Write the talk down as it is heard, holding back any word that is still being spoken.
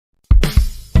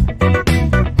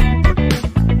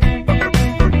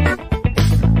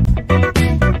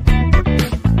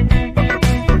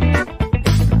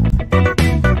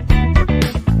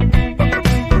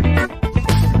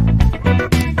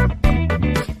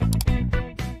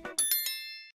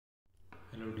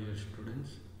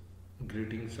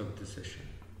Greetings of this session.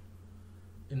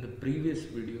 In the previous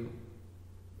video,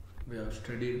 we have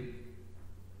studied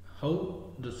how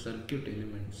the circuit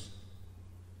elements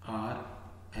R,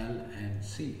 L and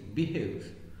C behaves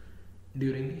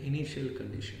during initial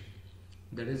condition,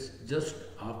 that is just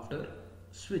after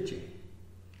switching.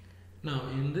 Now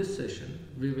in this session,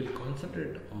 we will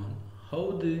concentrate on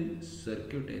how the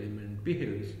circuit element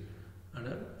behaves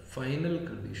under final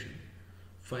condition.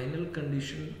 Final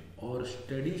condition or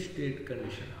steady state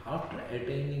condition, after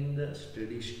attaining the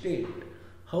steady state,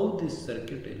 how this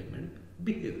circuit element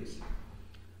behaves.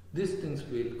 These things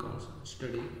we will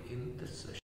study in this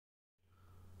session.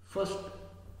 First,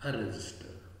 a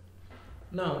resistor.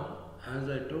 Now, as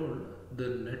I told, the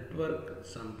network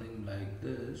something like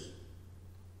this,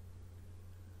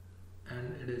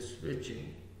 and it is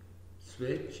switching,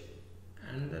 switch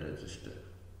and the resistor.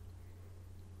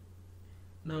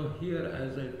 Now here,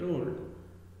 as I told,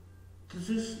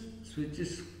 this switch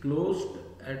is closed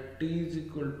at t is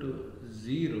equal to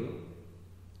 0,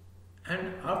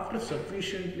 and after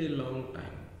sufficiently long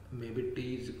time, maybe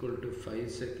t is equal to 5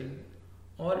 seconds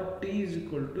or t is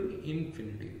equal to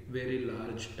infinity, very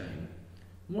large time,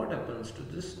 what happens to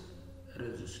this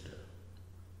resistor?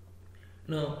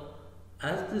 Now,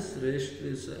 as this resistor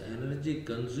is an energy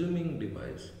consuming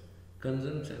device,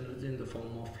 consumes energy in the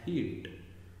form of heat,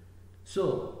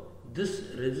 so this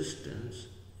resistance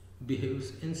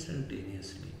behaves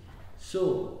instantaneously.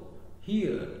 So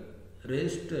here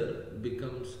resistor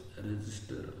becomes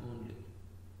resistor only.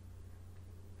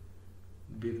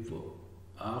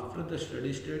 After the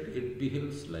steady state, it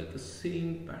behaves like a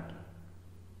same pattern.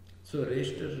 So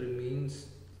resistor remains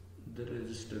the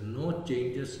resistor, no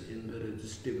changes in the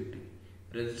resistivity,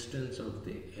 resistance of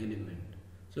the element.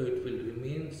 So it will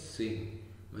remain same,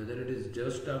 whether it is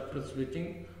just after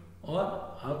switching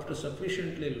or after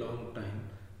sufficiently long time.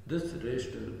 This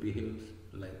resistor behaves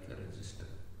like a resistor.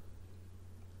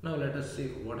 Now let us see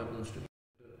what happens to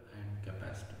inductor and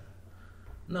capacitor.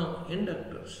 Now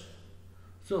inductors.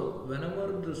 So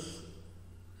whenever this,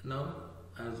 now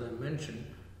as I mentioned,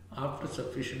 after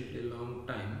sufficiently long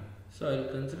time, so I will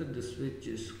consider the switch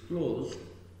is closed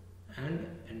and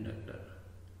inductor.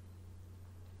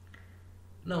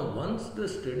 Now once the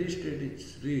steady state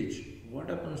is reached, what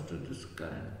happens to this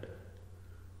current?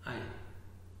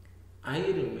 I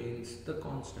remains the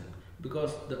constant,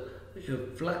 because the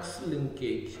flux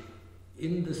linkage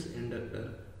in this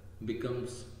inductor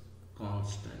becomes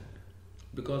constant.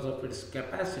 Because of its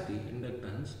capacity,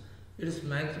 inductance, its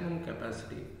maximum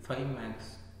capacity, 5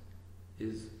 max,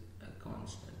 is a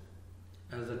constant.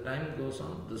 As the time goes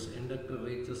on, this inductor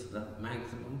reaches the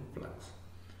maximum flux.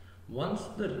 Once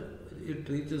it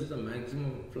reaches the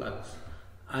maximum flux,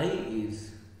 I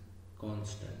is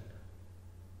constant.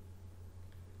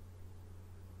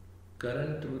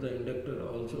 Current through the inductor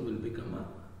also will become a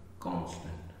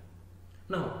constant.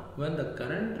 Now, when the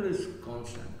current is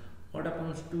constant, what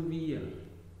happens to VL,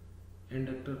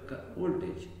 inductor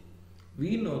voltage?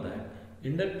 We know that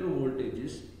inductor voltage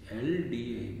is L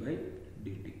di by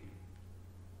dt.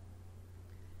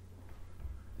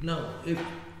 Now, if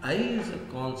I is a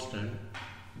constant,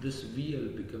 this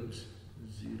VL becomes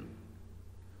 0.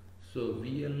 So,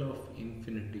 VL of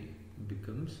infinity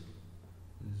becomes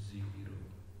 0.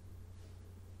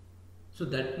 So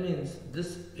that means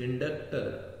this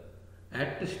inductor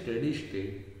at a steady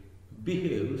state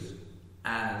behaves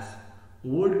as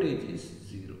voltage is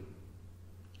 0.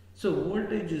 So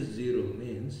voltage is 0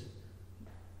 means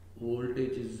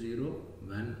voltage is 0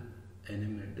 when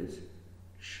element is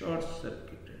short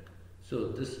circuited. So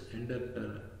this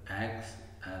inductor acts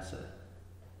as a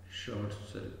short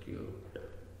circuit.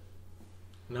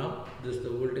 Now the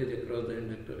voltage across the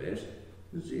inductor is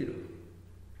 0,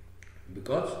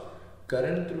 because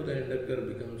current through the inductor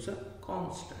becomes a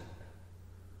constant.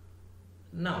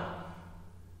 Now,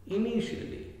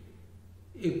 initially,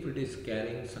 if it is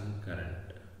carrying some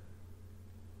current,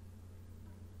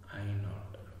 I0.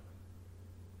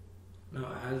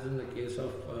 Now, as in the case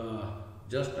of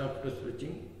just after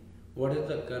switching, what is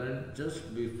the current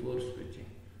just before switching?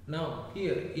 Now,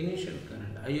 here, initial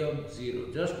current, I of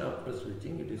 0, just after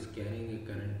switching, it is carrying a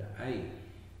current I.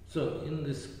 So, in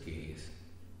this case,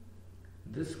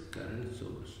 this current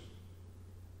source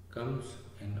comes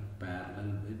in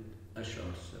parallel with a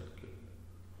short circuit.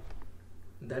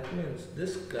 That means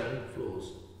this current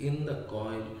flows in the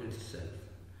coil itself.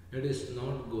 it is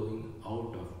not going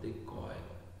out of the coil.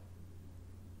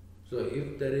 So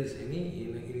if there is any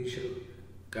initial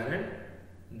current,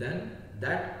 then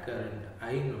that current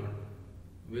I naught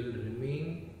will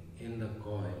remain in the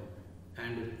coil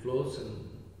and it flows in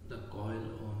the coil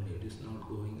only. It is not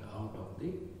going out of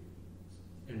the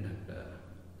inductor.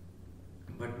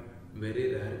 But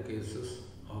very rare cases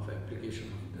of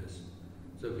application of this.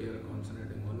 So we are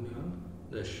concentrating only on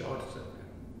the short circuit.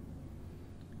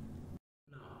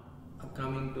 Now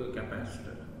coming to a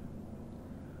capacitor.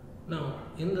 Now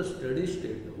in the steady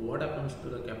state, what happens to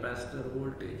the capacitor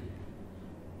voltage?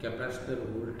 Capacitor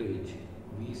voltage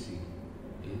Vc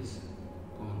is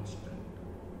constant.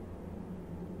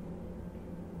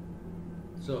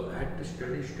 So at the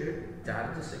steady state,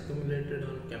 charges accumulated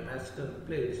on capacitor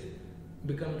plates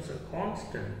becomes a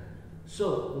constant.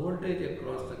 So voltage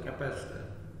across the capacitor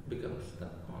becomes the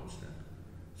constant.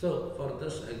 So for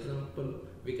this example,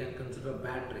 we can consider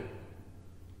battery.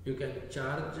 You can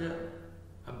charge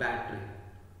a battery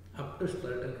up to a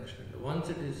certain extent. Once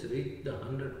it is reached the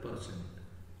 100%,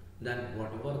 then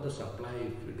whatever the supply,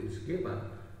 if it is given,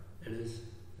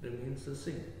 remains the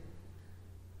same.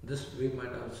 This we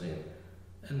might have seen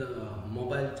in the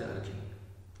mobile charging.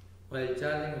 While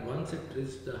charging, once it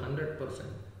reaches the 100%,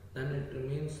 then it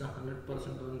remains the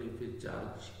 100% only if you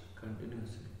charge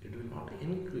continuously. It will not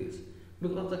increase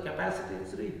because the capacity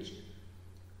is reached.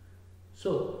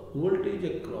 So voltage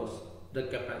across the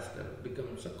capacitor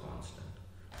becomes a constant.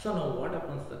 So now what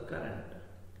happens to the current?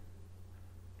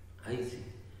 IC.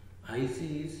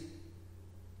 IC is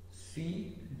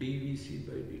C dVc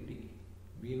by dt.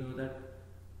 We know that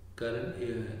current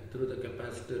through the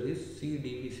capacitor is C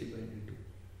dVc by dt.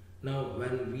 Now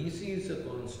when Vc is a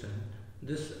constant,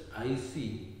 this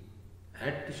IC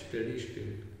at steady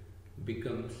state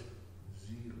becomes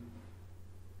 0.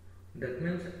 That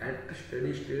means at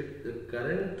steady state the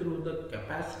current through the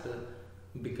capacitor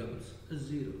becomes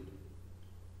 0.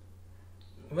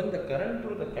 When the current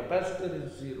through the capacitor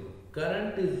is 0,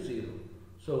 current is 0.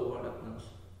 So what happens?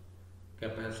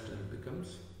 Capacitor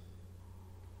becomes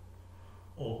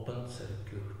open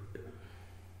circuit.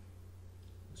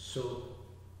 So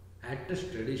at the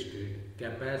steady state,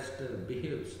 capacitor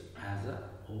behaves as an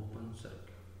open circuit.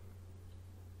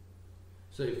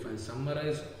 So if I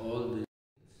summarize all these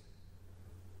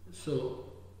things, so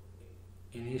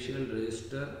initial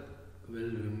resistor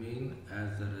will remain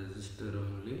as the resistor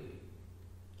only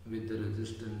with the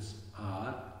resistance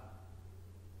R.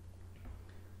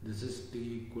 This is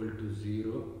T equal to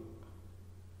 0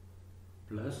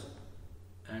 plus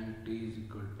and T is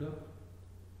equal to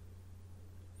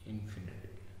infinity.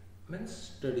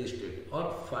 Means steady state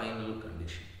or final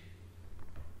condition.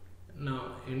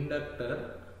 Now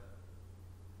inductor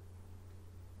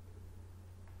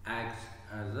acts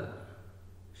as a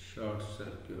short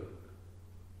circuit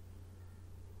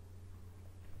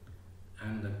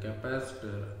and the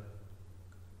capacitor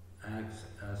acts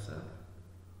as a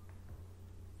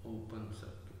open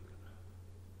circuit.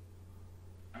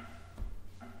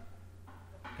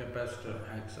 Capacitor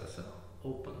acts as an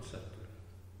open circuit.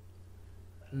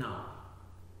 Now,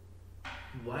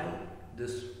 why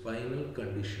this final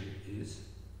condition is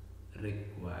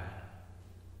required?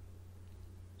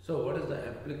 So, what is the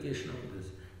application of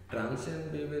this?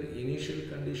 Transient behavior initial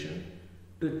condition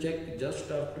to check just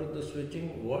after the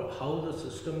switching how the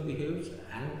system behaves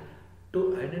and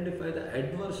to identify the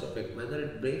adverse effect, whether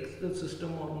it breaks the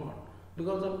system or not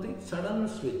because of the sudden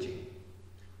switching.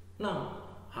 Now,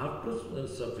 after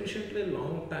sufficiently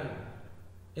long time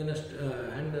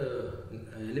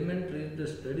element reach the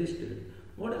steady state,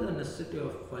 what is the necessity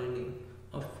of finding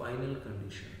a final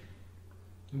condition?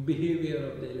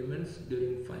 Behavior of the elements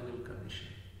during final condition.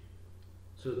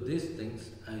 So these things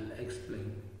I will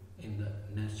explain